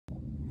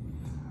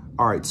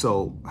All right,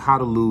 so how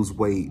to lose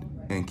weight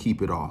and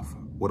keep it off.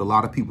 What a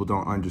lot of people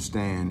don't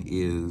understand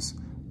is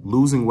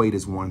losing weight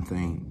is one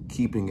thing,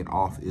 keeping it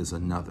off is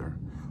another.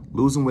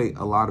 Losing weight,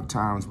 a lot of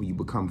times when you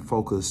become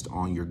focused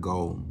on your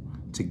goal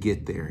to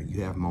get there,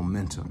 you have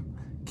momentum.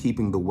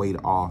 Keeping the weight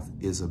off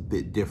is a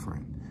bit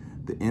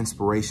different. The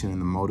inspiration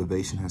and the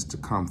motivation has to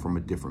come from a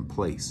different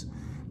place,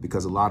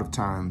 because a lot of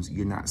times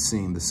you're not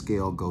seeing the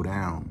scale go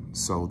down.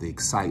 So the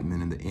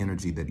excitement and the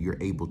energy that you're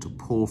able to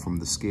pull from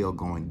the scale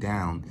going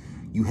down,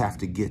 you have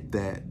to get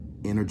that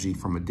energy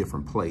from a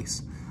different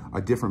place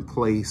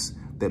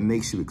that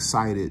makes you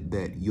excited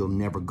that you'll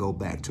never go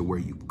back to where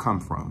you've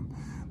come from.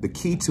 The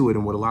key to it,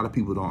 and what a lot of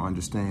people don't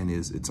understand,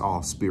 is it's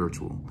all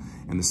spiritual.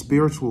 And the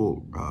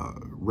spiritual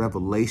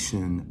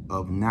revelation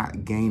of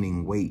not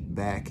gaining weight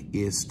back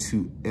is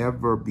to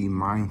ever be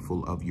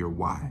mindful of your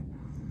why.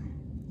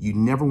 You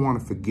never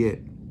want to forget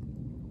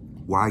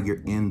why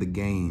you're in the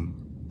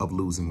game of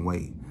losing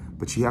weight.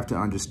 But you have to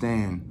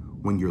understand,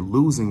 when you're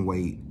losing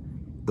weight,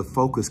 the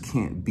focus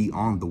can't be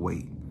on the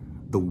weight.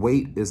 The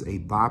weight is a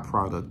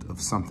byproduct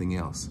of something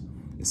else.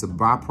 It's a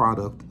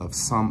byproduct of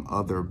some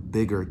other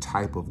bigger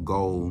type of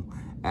goal,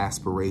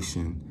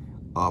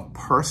 aspiration, of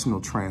personal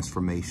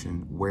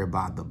transformation,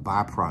 whereby the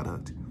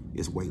byproduct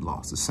is weight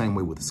loss. The same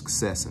way with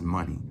success and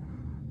money.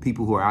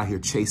 People who are out here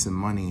chasing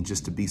money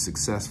just to be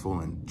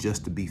successful and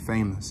just to be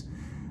famous,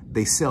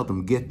 they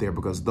seldom get there,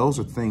 because those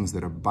are things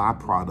that are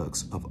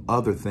byproducts of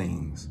other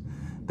things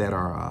that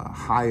are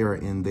higher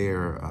in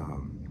their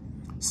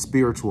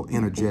spiritual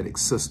energetic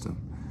system.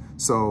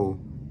 So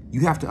you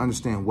have to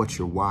understand what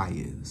your why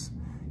is.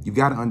 You've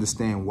got to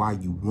understand why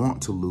you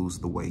want to lose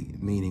the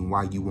weight, meaning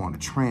why you want to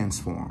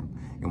transform.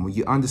 And when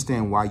you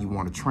understand why you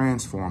want to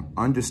transform,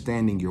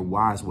 understanding your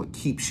why is what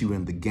keeps you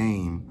in the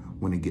game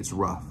when it gets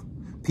rough.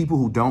 People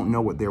who don't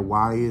know what their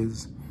why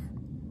is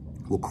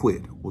will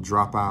quit, will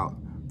drop out,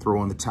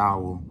 throw in the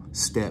towel,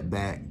 step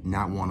back,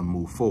 not want to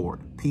move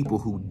forward. People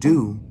who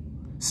do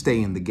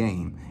stay in the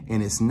game.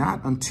 And it's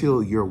not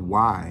until your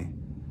why,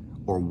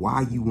 or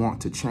why you want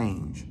to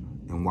change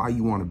and why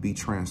you want to be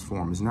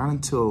transformed, it's not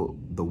until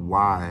the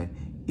why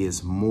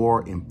is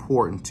more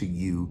important to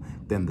you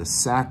than the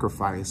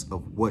sacrifice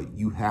of what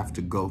you have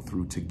to go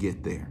through to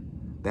get there.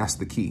 That's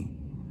the key.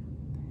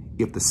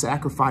 If the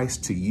sacrifice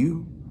to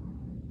you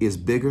is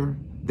bigger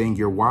than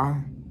your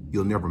why,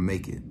 you'll never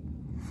make it.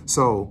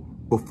 So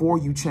before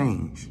you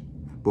change,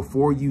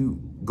 before you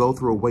go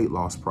through a weight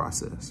loss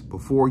process,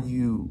 before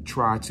you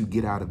try to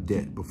get out of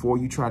debt, before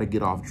you try to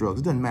get off drugs,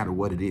 it doesn't matter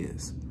what it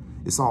is.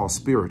 It's all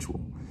spiritual.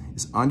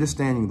 It's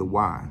understanding the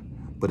why,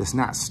 but it's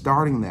not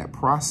starting that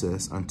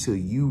process until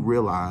you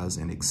realize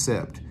and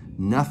accept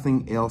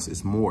nothing else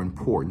is more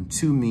important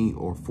to me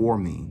or for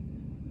me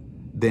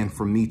than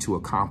for me to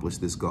accomplish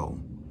this goal.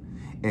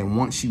 And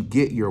once you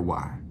get your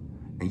why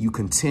and you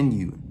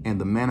continue,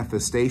 and the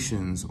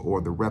manifestations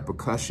or the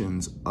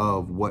repercussions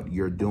of what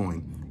you're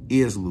doing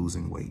is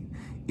losing weight,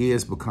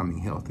 is becoming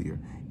healthier,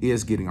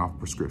 is getting off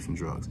prescription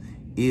drugs,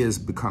 is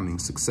becoming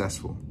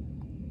successful,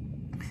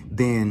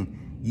 then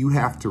you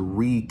have to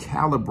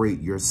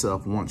recalibrate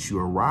yourself once you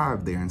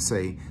arrive there and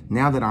say,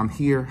 now that I'm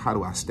here, how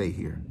do I stay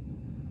here?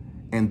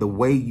 And the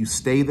way you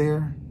stay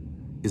there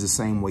is the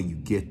same way you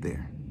get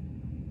there,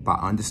 by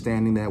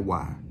understanding that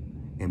why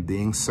and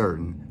being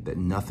certain that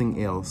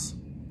nothing else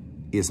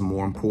is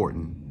more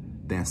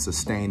important than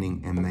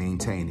sustaining and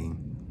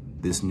maintaining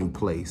this new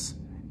place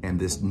and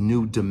this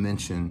new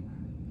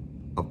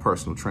dimension of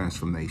personal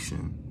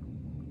transformation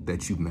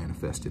that you've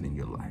manifested in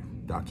your life.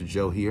 Dr.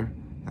 Joe here.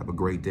 Have a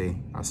great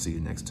day. I'll see you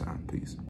next time. Peace.